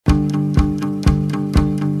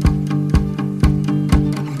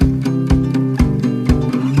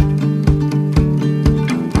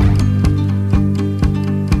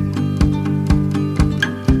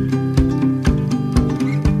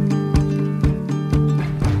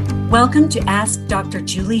Welcome to Ask Dr.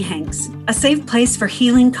 Julie Hanks, a safe place for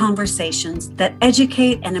healing conversations that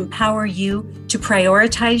educate and empower you to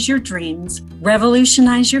prioritize your dreams,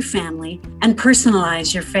 revolutionize your family, and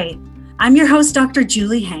personalize your faith. I'm your host, Dr.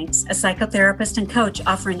 Julie Hanks, a psychotherapist and coach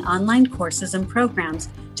offering online courses and programs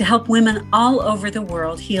to help women all over the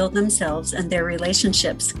world heal themselves and their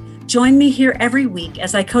relationships. Join me here every week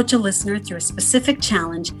as I coach a listener through a specific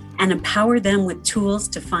challenge and empower them with tools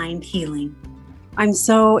to find healing. I'm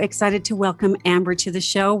so excited to welcome Amber to the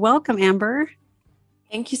show. Welcome, Amber.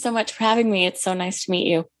 Thank you so much for having me. It's so nice to meet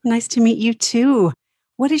you. Nice to meet you too.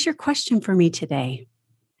 What is your question for me today?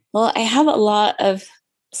 Well, I have a lot of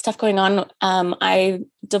stuff going on. I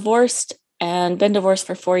divorced and been divorced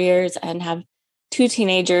for 4 years and have 2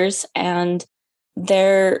 teenagers, and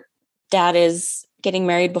their dad is getting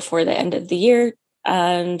married before the end of the year,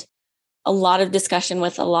 and a lot of discussion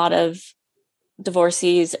with a lot of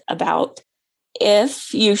divorcees about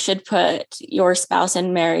if you should put your spouse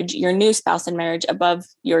in marriage, your new spouse in marriage, above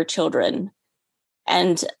your children.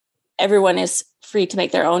 And everyone is free to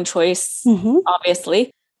make their own choice, obviously,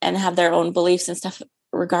 and have their own beliefs and stuff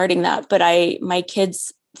regarding that. But my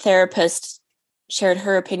kid's therapist shared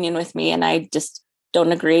her opinion with me, and I just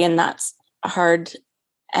don't agree. And that's hard.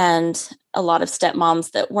 And a lot of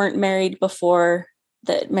stepmoms that weren't married before,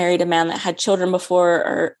 that married a man that had children before,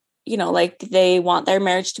 or like they want their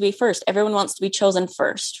marriage to be first. Everyone wants to be chosen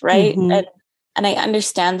first, right? And I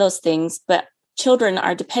understand those things, but children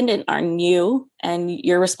are dependent on you and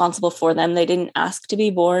you're responsible for them. They didn't ask to be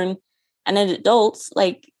born. And as adults,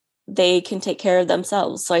 they can take care of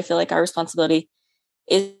themselves. So I feel like our responsibility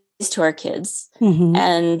is to our kids.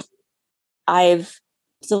 And I've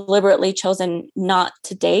deliberately chosen not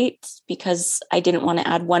to date because I didn't want to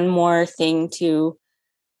add one more thing to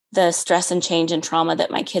the stress and change and trauma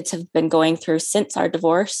that my kids have been going through since our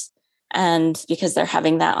divorce. And because they're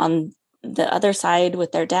having that on the other side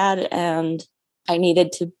with their dad. And I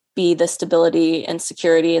needed to be the stability and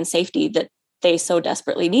security and safety that they so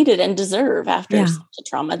desperately needed and deserve after such a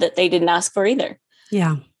trauma that they didn't ask for either.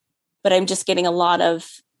 Yeah. But I'm just getting a lot of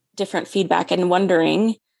different feedback and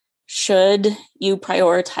wondering, should you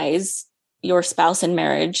prioritize your spouse in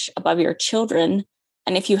marriage above your children?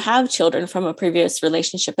 And if you have children from a previous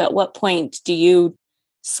relationship, at what point do you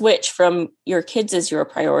switch from your kids as your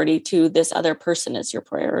priority to this other person as your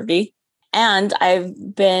priority? And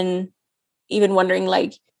I've been even wondering,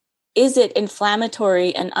 is it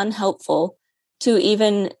inflammatory and unhelpful to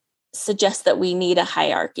even suggest that we need a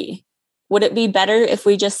hierarchy? Would it be better if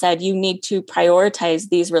we just said you need to prioritize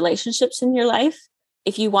these relationships in your life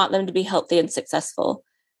if you want them to be healthy and successful?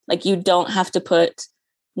 You don't have to put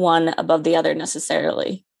one above the other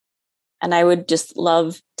necessarily. And I would just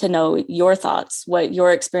love to know your thoughts, what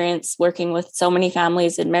your experience working with so many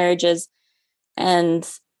families and marriages and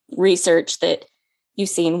research that you've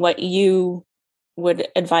seen, what you would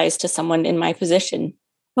advise to someone in my position.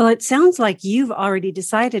 Well, it sounds like you've already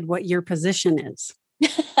decided what your position is.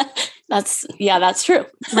 That's true.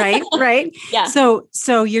 Right. Yeah.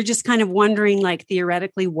 So you're just kind of wondering,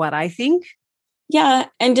 theoretically, what I think. Yeah.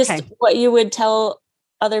 And just what you would tell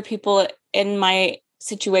other people in my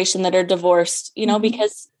situation that are divorced,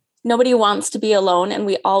 because nobody wants to be alone, and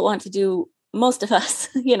we all want to do, most of us,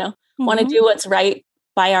 want to do what's right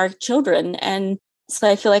by our children. And so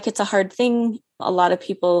I feel like it's a hard thing. A lot of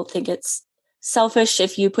people think it's selfish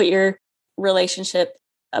if you put your relationship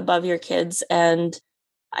above your kids. And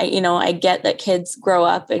I get that kids grow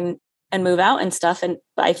up and move out and stuff. And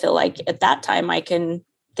I feel like at that time I can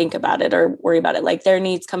think about it or worry about it. Their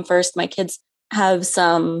needs come first. My kids have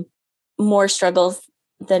some more struggles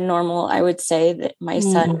than normal. I would say that my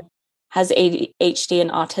son has ADHD and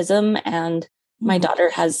autism, and my daughter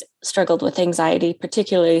has struggled with anxiety,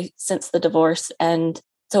 particularly since the divorce. And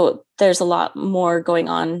so there's a lot more going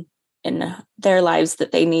on in their lives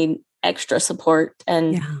that they need extra support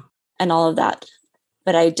and all of that.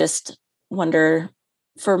 But I just wonder,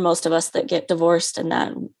 for most of us that get divorced, and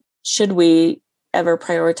that, should we ever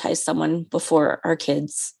prioritize someone before our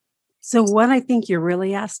kids? So what I think you're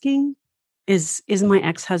really asking is my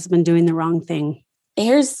ex-husband doing the wrong thing?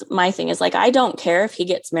 Here's my thing is I don't care if he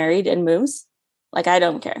gets married and moves. I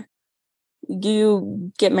don't care.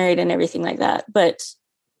 You get married and everything like that. But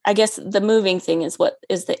I guess the moving thing is what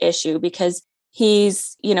is the issue, because he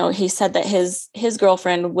said that his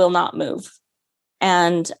girlfriend will not move.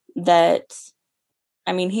 And that,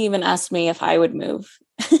 he even asked me if I would move.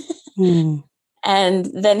 And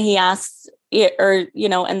then he asked,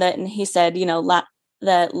 and then he said,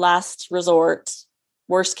 that last resort,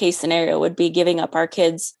 worst case scenario would be giving up our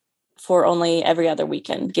kids for only every other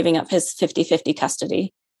weekend, giving up his 50-50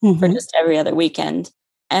 custody for just every other weekend.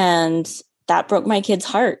 And that broke my kids'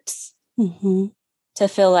 hearts Mm-hmm. to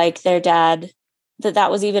feel like their dad,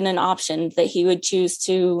 that was even an option, that he would choose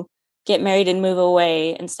to get married and move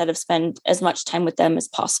away instead of spend as much time with them as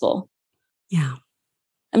possible. Yeah.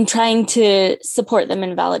 I'm trying to support them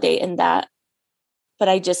and validate in that. But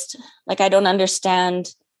I just, I don't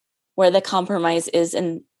understand where the compromise is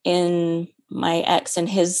in my ex and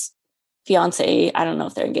his fiance. I don't know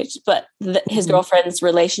if they're engaged, but his girlfriend's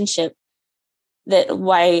relationship, that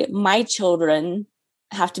why my children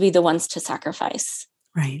have to be the ones to sacrifice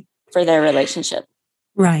for their relationship.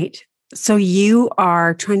 Right. So you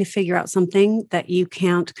are trying to figure out something that you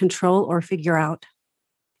can't control or figure out.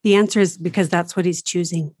 The answer is because that's what he's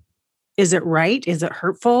choosing. Is it right? Is it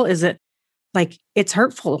hurtful? Is it it's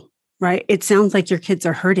hurtful, right? It sounds like your kids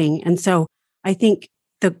are hurting. And so I think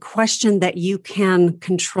the question that you can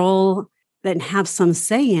control and have some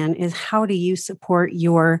say in is, how do you support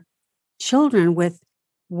your children with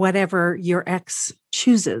whatever your ex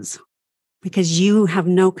chooses? Because you have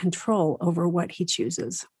no control over what he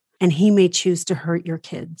chooses. And he may choose to hurt your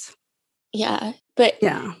kids. Yeah. But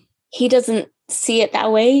he doesn't see it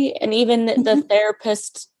that way. And even the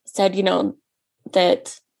therapist said,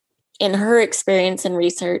 that in her experience and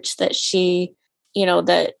research, that she,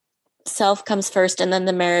 that self comes first, and then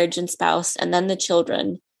the marriage and spouse, and then the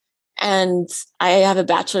children. And I have a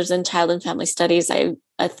bachelor's in child and family studies. I'm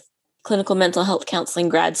a clinical mental health counseling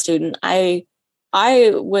grad student. I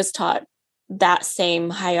was taught that same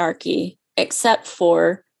hierarchy, except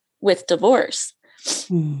for with divorce,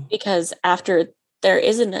 because after there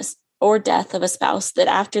is illness or death of a spouse, that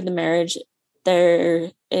after the marriage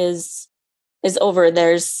there is over,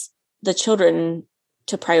 there's the children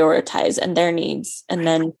to prioritize and their needs. And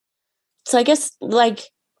then, so I guess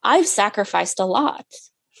I've sacrificed a lot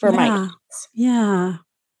for my kids. Yeah.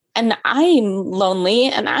 And I'm lonely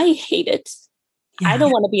and I hate it. Yeah. I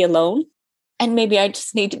don't want to be alone. And maybe I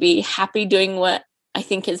just need to be happy doing what I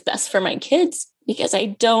think is best for my kids, because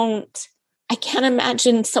I can't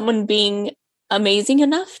imagine someone being amazing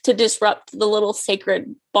enough to disrupt the little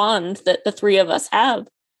sacred bond that the three of us have.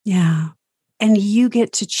 Yeah. And you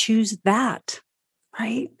get to choose that,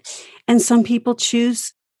 right? And some people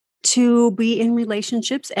choose to be in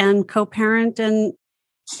relationships and co-parent, and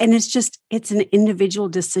it's an individual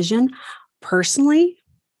decision. Personally,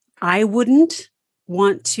 I wouldn't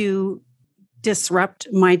want to disrupt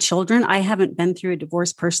my children. I haven't been through a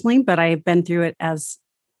divorce personally, but I have been through it as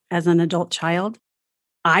an adult child.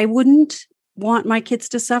 I wouldn't want my kids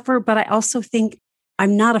to suffer, but I also think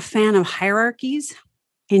I'm not a fan of hierarchies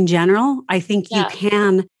in general. I think you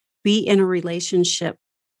can be in a relationship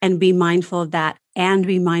and be mindful of that and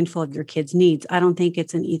be mindful of your kids' needs. I don't think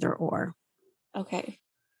it's an either or. Okay.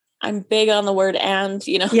 I'm big on the word "and,"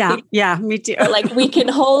 Yeah, me too. we can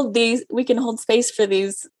hold space for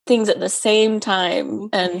these things at the same time.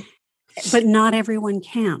 But not everyone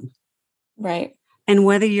can. Right. And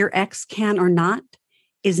whether your ex can or not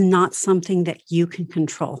is not something that you can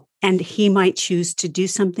control. And he might choose to do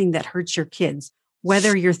something that hurts your kids,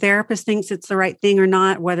 whether your therapist thinks it's the right thing or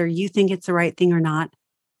not, whether you think it's the right thing or not.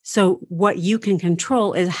 So what you can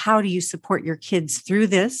control is, how do you support your kids through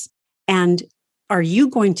this? And are you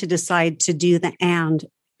going to decide to do the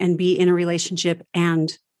and be in a relationship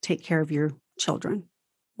and take care of your children?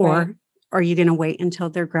 Or are you going to wait until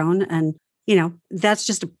they're grown? And, that's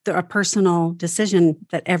just a personal decision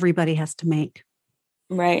that everybody has to make.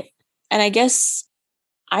 Right. And I guess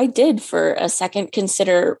I did for a second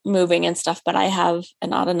consider moving and stuff, but I have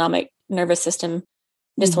an autonomic nervous system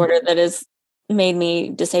disorder that has made me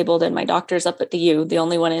disabled, and my doctor's up at the U, the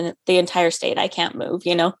only one in the entire state. I can't move,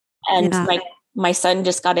 and my son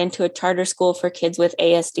just got into a charter school for kids with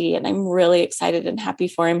ASD, and I'm really excited and happy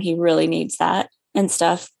for him. He really needs that and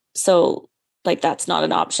stuff. So that's not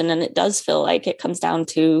an option. And it does feel like it comes down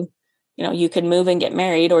to, you can move and get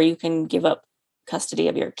married, or you can give up custody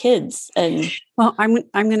of your kids. And well, I'm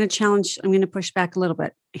going to push back a little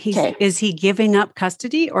bit. Is he giving up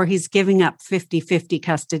custody, or he's giving up 50-50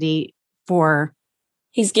 custody for?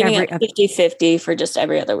 He's giving up 50-50 for just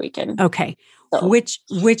every other weekend. Okay. So. Which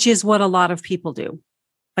is what a lot of people do.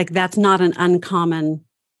 That's not an uncommon,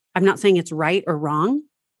 I'm not saying it's right or wrong.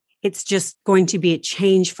 It's just going to be a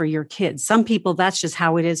change for your kids. Some people, that's just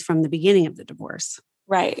how it is from the beginning of the divorce.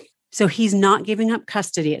 Right. So he's not giving up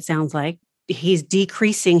custody, it sounds like. He's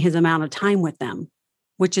decreasing his amount of time with them,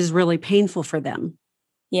 which is really painful for them.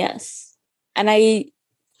 Yes. And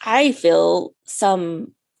I feel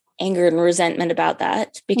some anger and resentment about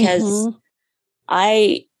that, because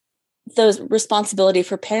the responsibility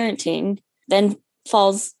for parenting then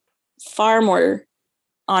falls far more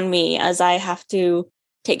on me, as I have to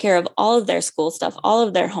take care of all of their school stuff, all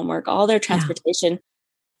of their homework, all their transportation,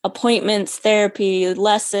 appointments, therapy,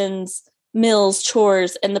 lessons, meals,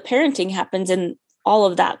 chores, and the parenting happens in all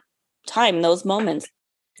of that time, those moments.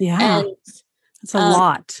 Yeah. And it's a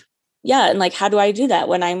lot. Yeah. And like, how do I do that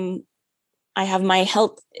when I have my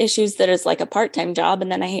health issues that is like a part-time job,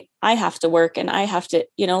 and then I have to work and I have to,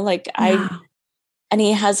 and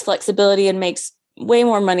he has flexibility and makes way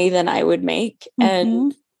more money than I would make.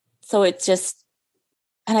 And so it's just,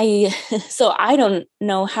 and so I don't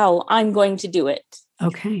know how I'm going to do it.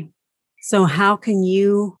 Okay. So how can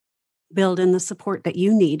you build in the support that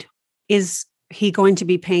you need? Is he going to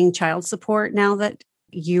be paying child support now that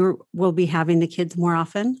you will be having the kids more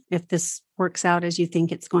often, if this works out as you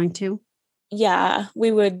think it's going to? Yeah,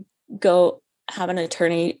 we would go have an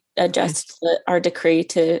attorney adjust our decree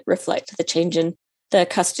to reflect the change in the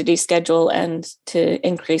custody schedule and to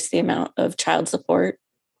increase the amount of child support.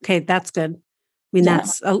 Okay, that's good. I mean,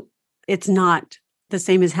 it's not the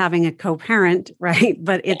same as having a co-parent, right?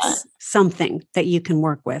 But it's something that you can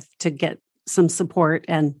work with to get some support.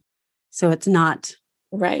 And so it's not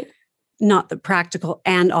the practical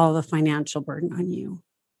and all the financial burden on you.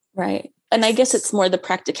 Right. And I guess it's more the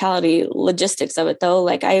practicality, logistics of it though.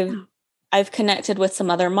 Like I've connected with some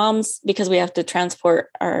other moms because we have to transport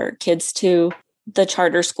our kids to the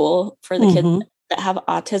charter school for the kids that have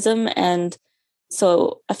autism. And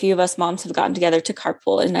so a few of us moms have gotten together to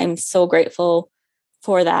carpool, and I'm so grateful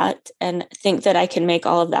for that and think that I can make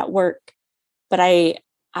all of that work. But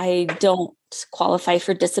I don't qualify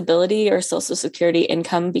for disability or Social Security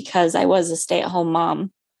income because I was a stay-at-home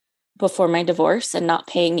mom before my divorce and not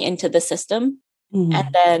paying into the system. And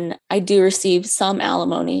then I do receive some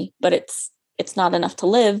alimony, but it's not enough to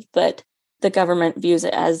live, but the government views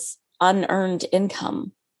it as unearned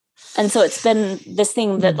income. And so it's been this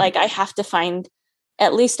thing that like I have to find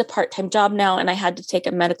at least a part-time job now. And I had to take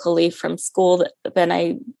a medical leave from school that then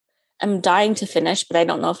I am dying to finish, but I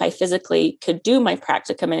don't know if I physically could do my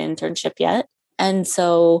practicum and internship yet. And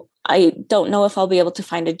so I don't know if I'll be able to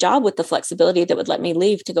find a job with the flexibility that would let me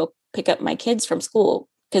leave to go pick up my kids from school.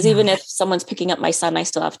 Because even if someone's picking up my son, I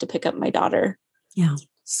still have to pick up my daughter. Yeah.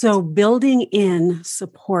 So building in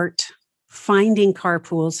support, finding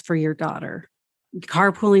carpools for your daughter,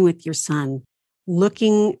 carpooling with your son,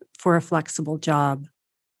 looking for a flexible job,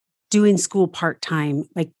 doing school part-time,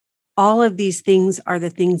 like all of these things are the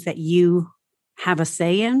things that you have a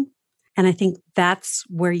say in. And I think that's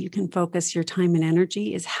where you can focus your time and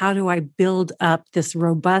energy is how do I build up this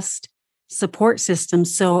robust support system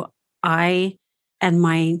so I and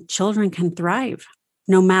my children can thrive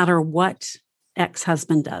no matter what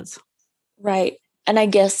ex-husband does. Right. And I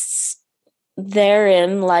guess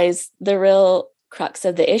therein lies the real crux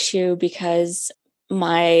of the issue because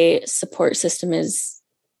my support system is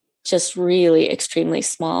just really extremely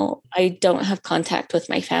small. I don't have contact with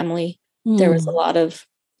my family. There was a lot of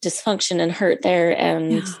dysfunction and hurt there.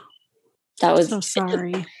 And that was so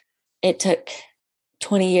sorry. It took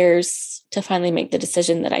 20 years to finally make the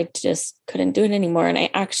decision that I just couldn't do it anymore. And I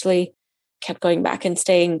actually kept going back and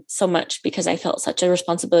staying so much because I felt such a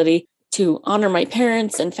responsibility to honor my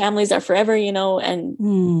parents, and families are forever, and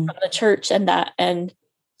from the church and that, and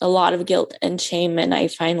a lot of guilt and shame. And I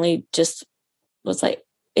finally just was like,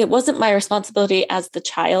 it wasn't my responsibility as the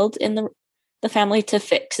child in the family to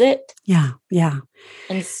fix it. Yeah. Yeah.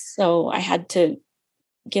 And so I had to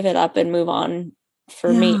give it up and move on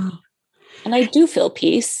for me. And I do feel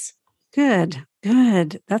peace. Good.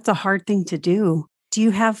 That's a hard thing to do. Do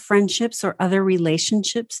you have friendships or other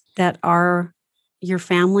relationships that are your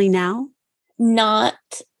family now? Not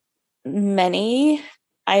many.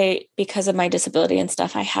 Because of my disability and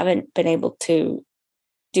stuff, I haven't been able to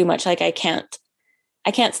do much. Like I can't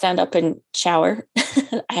stand up and shower.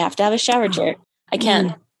 I have to have a shower chair. I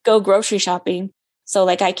can't go grocery shopping. So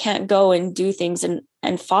like I can't go and do things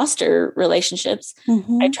and foster relationships.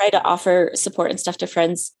 I try to offer support and stuff to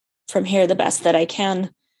friends from here the best that I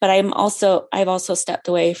can. But I've also stepped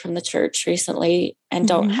away from the church recently and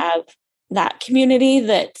don't have that community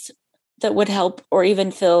that would help or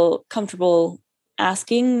even feel comfortable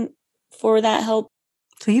asking for that help.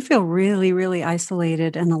 So you feel really, really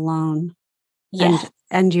isolated and alone. Yeah.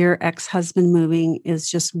 And your ex-husband moving is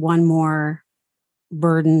just one more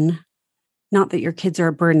burden. Not that your kids are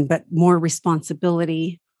a burden, but more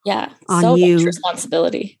responsibility. Yeah. On so you much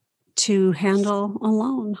responsibility to handle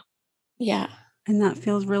alone. Yeah. And that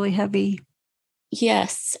feels really heavy.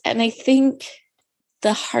 Yes. And I think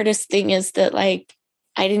the hardest thing is that like,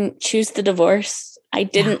 I didn't choose the divorce. I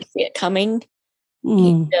didn't see it coming.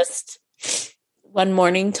 He just one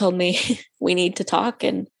morning told me we need to talk,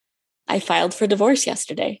 and I filed for divorce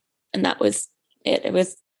yesterday. And that was It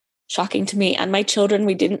was shocking to me and my children.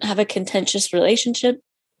 We didn't have a contentious relationship.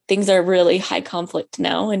 Things are really high conflict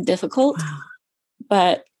now and difficult. Wow.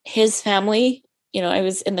 But his family, I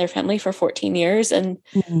was in their family for 14 years and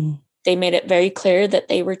they made it very clear that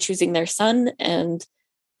they were choosing their son, and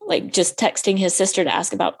like just texting his sister to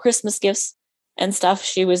ask about Christmas gifts and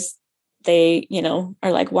stuff. They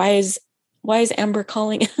are like, why is Amber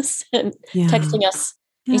calling us and texting us?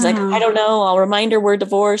 Yeah. He's like, I don't know. I'll remind her we're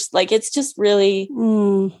divorced. Like, it's just really,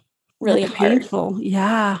 really hard. Painful.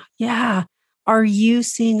 Yeah. Yeah. Are you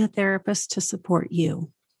seeing a therapist to support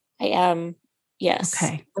you? I am. Yes.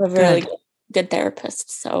 Okay. I'm a really good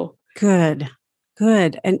therapist. So good.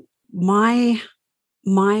 And my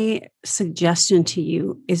suggestion to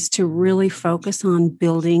you is to really focus on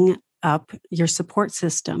building up your support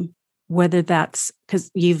system, whether that's because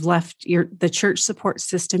you've left the church support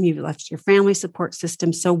system, you've left your family support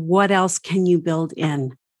system. So what else can you build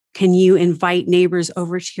in? Can you invite neighbors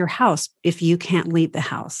over to your house if you can't leave the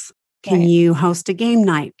house? Can you host a game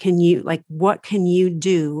night? What can you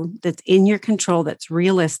do that's in your control, that's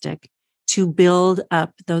realistic, to build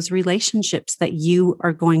up those relationships that you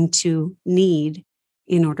are going to need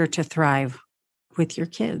in order to thrive with your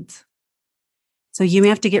kids? So you may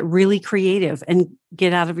have to get really creative and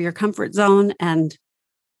get out of your comfort zone and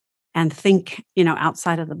think,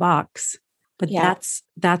 outside of the box. But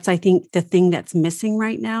that's, I think, the thing that's missing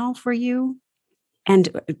right now for you. And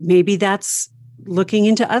maybe that's looking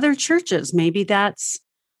into other churches. Maybe that's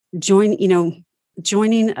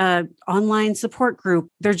joining a online support group.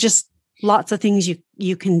 There's just lots of things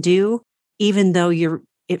you can do, even though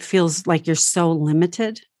it feels like you're so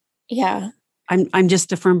limited. Yeah. I'm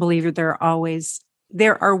just a firm believer there are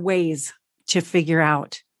ways to figure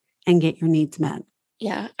out and get your needs met.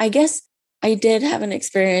 Yeah. I guess I did have an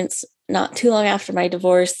experience not too long after my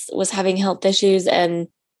divorce, was having health issues, and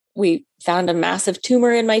we found a massive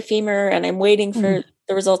tumor in my femur, and I'm waiting for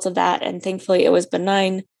the results of that. And thankfully it was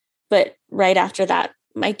benign. But right after that,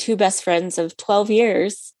 my two best friends of 12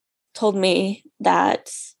 years told me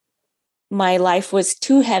that my life was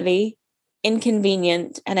too heavy,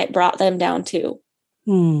 inconvenient, and it brought them down too.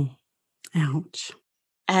 Ouch.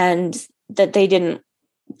 And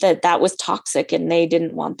that was toxic and they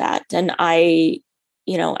didn't want that. And I,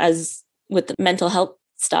 as with the mental health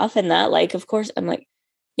stuff and that, like, of course, I'm like,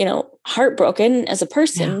 heartbroken as a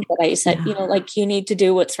person. Yeah. But I said, you need to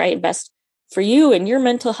do what's right and best for you and your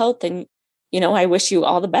mental health. And, I wish you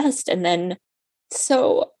all the best. And then,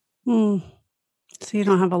 so you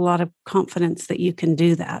don't have a lot of confidence that you can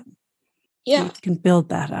do that. Yeah. You can build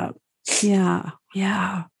that up. Yeah.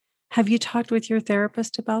 Yeah. Have you talked with your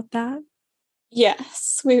therapist about that?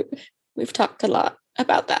 Yes, we've talked a lot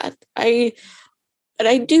about that. I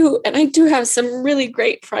do have some really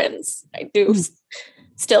great friends. I do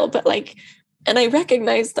still, but and I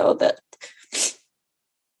recognize though that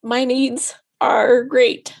my needs are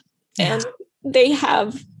great, and they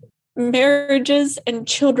have marriages and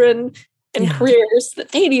children and careers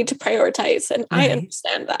that they need to prioritize, and I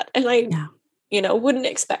understand that, and I wouldn't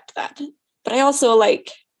expect that. But I also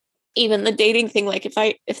even the dating thing,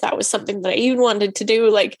 if that was something that I even wanted to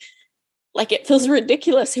do, it feels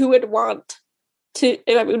ridiculous. Who would want to?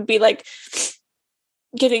 It would be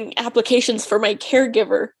getting applications for my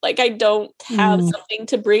caregiver. I don't have something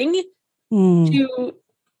to bring to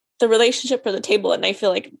the relationship or the table. And I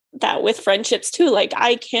feel like that with friendships too.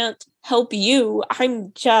 I can't help you.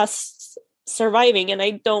 I'm just surviving, and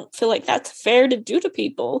I don't feel like that's fair to do to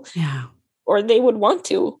people. Yeah. Or they would want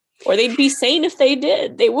to. Or they'd be sane if they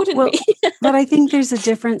did. They wouldn't be. But I think there's a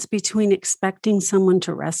difference between expecting someone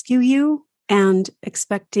to rescue you and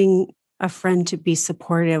expecting a friend to be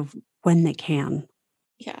supportive when they can.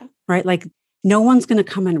 Yeah. Right? No one's going to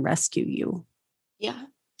come and rescue you. Yeah.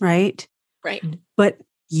 Right? Right. But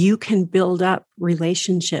you can build up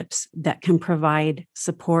relationships that can provide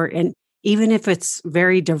support. And even if it's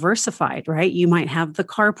very diversified, right? You might have the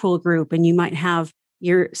carpool group, and you might have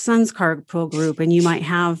your son's carpool group, and you might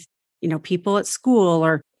have, people at school,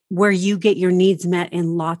 or where you get your needs met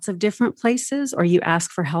in lots of different places, or you ask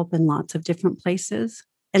for help in lots of different places.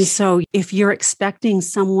 And so if you're expecting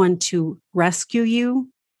someone to rescue you,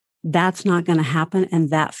 that's not going to happen. And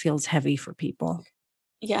that feels heavy for people.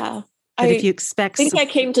 Yeah. But if you expect... I think I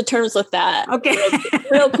came to terms with that. Okay.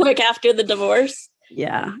 real quick after the divorce.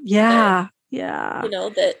 Yeah. Yeah.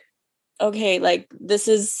 That, okay, this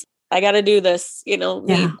is, I got to do this,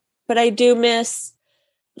 but I do miss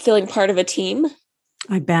feeling part of a team.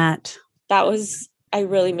 I bet. I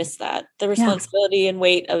really miss that. The responsibility and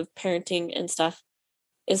weight of parenting and stuff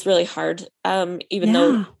is really hard. Even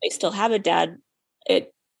though I still have a dad,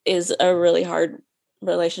 it is a really hard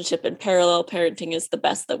relationship, and parallel parenting is the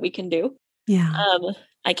best that we can do. Yeah.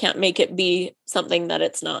 I can't make it be something that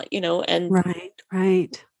it's not, and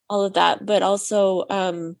Right. all of that. But also,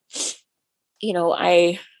 I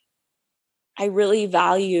really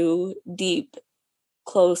value deep,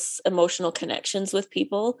 close emotional connections with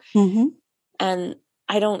people. Mm-hmm. And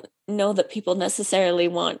I don't know that people necessarily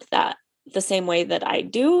want that the same way that I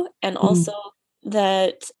do. And also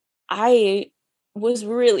that I was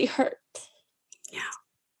really hurt. Yeah.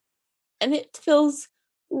 And it feels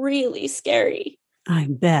really scary. I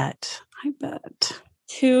bet.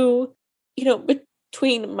 To,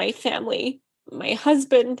 between my family, my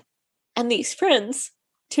husband, and these friends,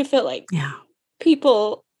 to feel like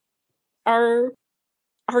people are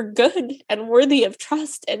good and worthy of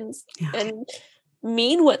trust and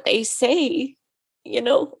mean what they say,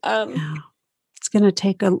 It's going to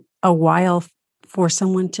take a while for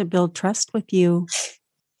someone to build trust with you,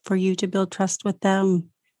 for you to build trust with them.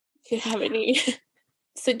 Do you have any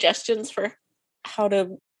suggestions for how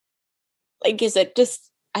to, like, is it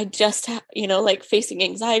just, I just have, like facing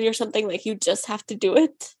anxiety or something, like you just have to do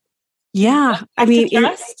it? Yeah. I mean,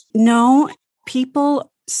 no,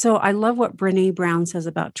 people. So I love what Brene Brown says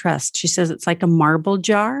about trust. She says it's like a marble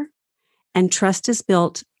jar, and trust is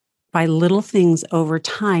built by little things over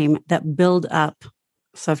time that build up.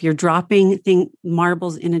 So if you're dropping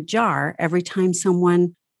marbles in a jar, every time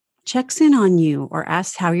someone checks in on you or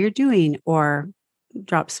asks how you're doing or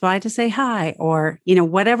drops by to say hi or,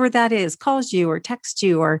 whatever that is, calls you or texts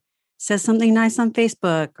you or says something nice on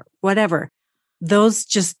Facebook or whatever, those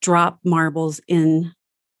just drop marbles in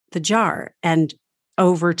the jar. And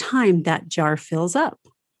over time, that jar fills up.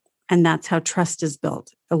 And that's how trust is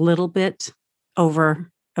built, a little bit over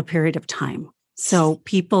a period of time. So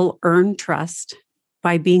people earn trust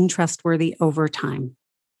by being trustworthy over time.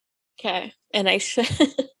 Okay. And I should.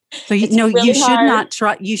 So you should not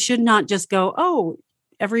try. You should not just go, oh,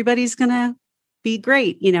 everybody's going to be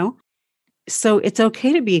great, So it's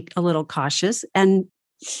okay to be a little cautious. And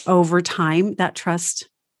over time, that trust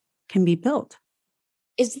can be built.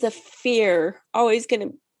 Is the fear always going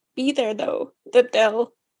to be there, though, that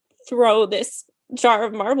they'll throw this jar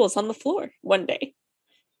of marbles on the floor one day?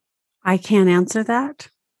 I can't answer that.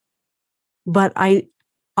 But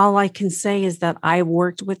all I can say is that I've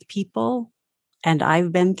worked with people and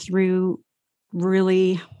I've been through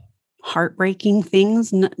really heartbreaking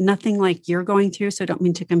things, nothing like you're going through. So I don't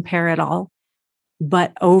mean to compare at all.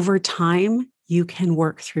 But over time, you can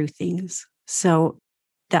work through things. So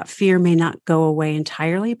that fear may not go away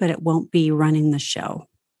entirely, but it won't be running the show.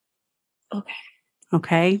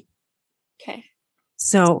 Okay.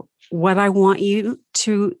 So what I want you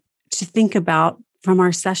to think about from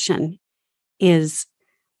our session is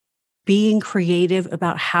being creative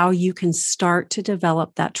about how you can start to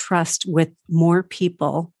develop that trust with more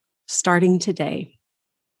people starting today.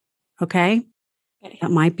 Okay?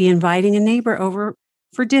 That might be inviting a neighbor over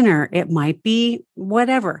for dinner. It might be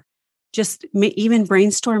whatever. Just even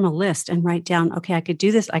brainstorm a list and write down, okay, I could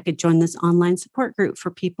do this. I could join this online support group for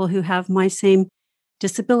people who have my same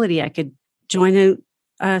disability. I could join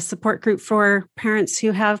a support group for parents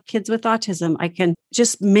who have kids with autism. I can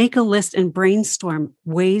just make a list and brainstorm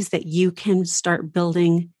ways that you can start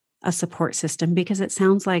building a support system, because it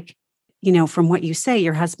sounds like, from what you say,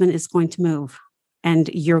 your husband is going to move and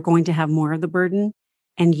you're going to have more of the burden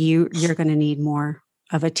and you're going to need more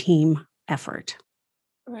of a team effort.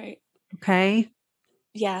 Right. Okay.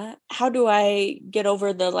 Yeah. How do I get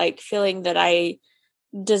over the feeling that I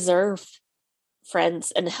deserve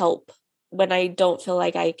friends and help when I don't feel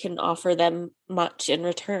like I can offer them much in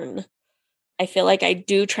return? I feel like I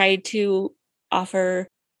do try to offer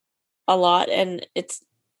a lot and it's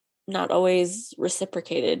not always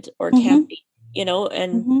reciprocated or can be,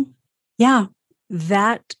 and yeah,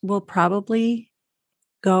 that will probably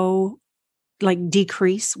go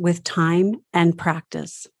decrease with time and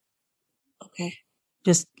practice. Okay.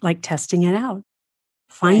 Just testing it out.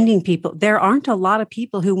 Finding people. There aren't a lot of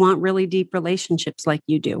people who want really deep relationships like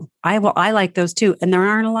you do. I like those too. And there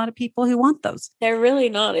aren't a lot of people who want those. They're really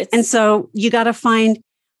not. And so you got to find,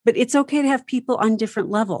 but it's okay to have people on different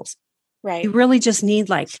levels. Right. You really just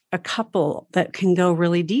need a couple that can go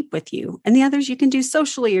really deep with you. And the others you can do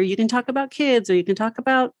socially, or you can talk about kids, or you can talk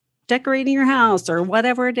about decorating your house or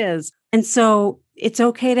whatever it is. And so it's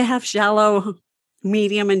okay to have shallow,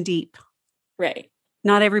 medium, and deep. Right.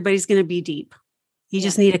 Not everybody's going to be deep. You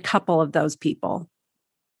just need a couple of those people.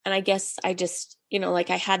 And I guess I just,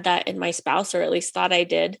 I had that in my spouse, or at least thought I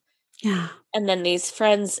did. Yeah. And then these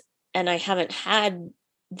friends, and I haven't had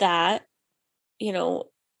that,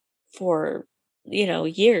 for,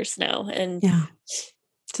 years now. And yeah.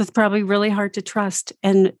 It's So it's probably really hard to trust.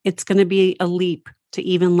 And it's going to be a leap to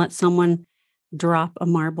even let someone drop a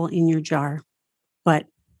marble in your jar. But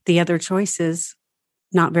the other choice is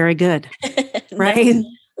not very good, right? No,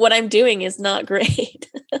 what I'm doing is not great.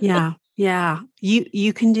 Yeah.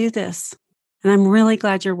 You can do this. And I'm really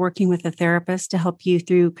glad you're working with a therapist to help you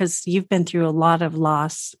through, because you've been through a lot of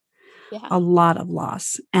loss. Yeah. A lot of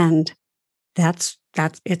loss. And that's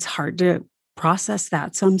it's hard to process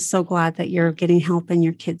that. So I'm so glad that you're getting help and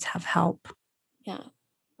your kids have help. Yeah.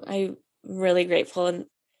 I'm really grateful, and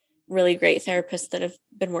really great therapists that have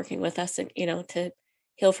been working with us, and, to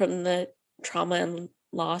heal from the trauma and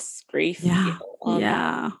loss, grief. Yeah. All of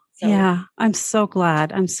that. So, Yeah. I'm so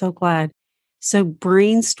glad. So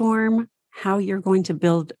brainstorm how you're going to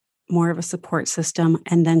build more of a support system,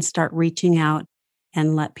 and then start reaching out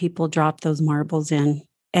and let people drop those marbles in,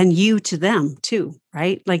 and you to them too,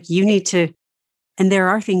 right? Like you need to, and there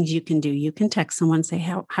are things you can do. You can text someone, say,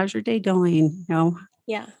 how's your day going?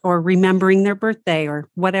 Yeah. Or remembering their birthday or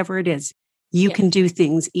whatever it is. You can do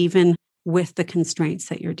things even with the constraints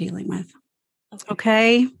that you're dealing with.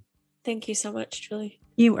 Okay. Thank you so much, Julie.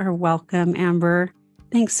 You are welcome, Amber.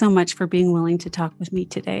 Thanks so much for being willing to talk with me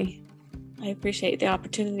today. I appreciate the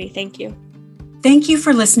opportunity. Thank you. Thank you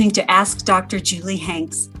for listening to Ask Dr. Julie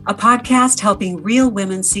Hanks, a podcast helping real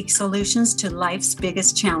women seek solutions to life's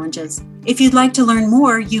biggest challenges. If you'd like to learn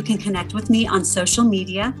more, you can connect with me on social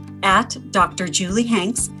media at Dr. Julie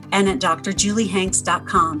Hanks and at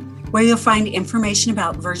drjuliehanks.com, where you'll find information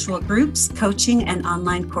about virtual groups, coaching, and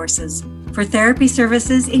online courses. For therapy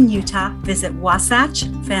services in Utah, visit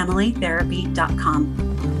wasatchfamilytherapy.com.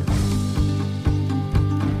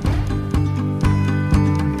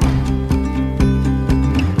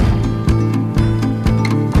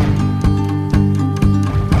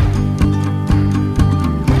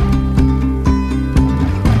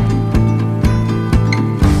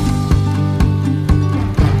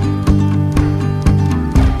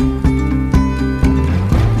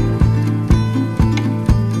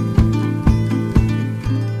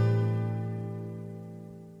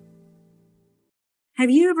 Have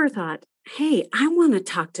you ever thought, hey, I want to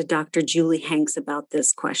talk to Dr. Julie Hanks about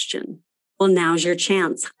this question? Well, now's your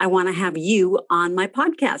chance. I want to have you on my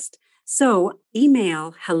podcast. So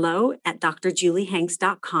email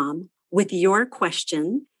hello@drjuliehanks.com with your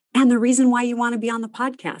question and the reason why you want to be on the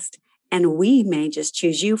podcast. And we may just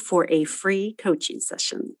choose you for a free coaching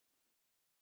session.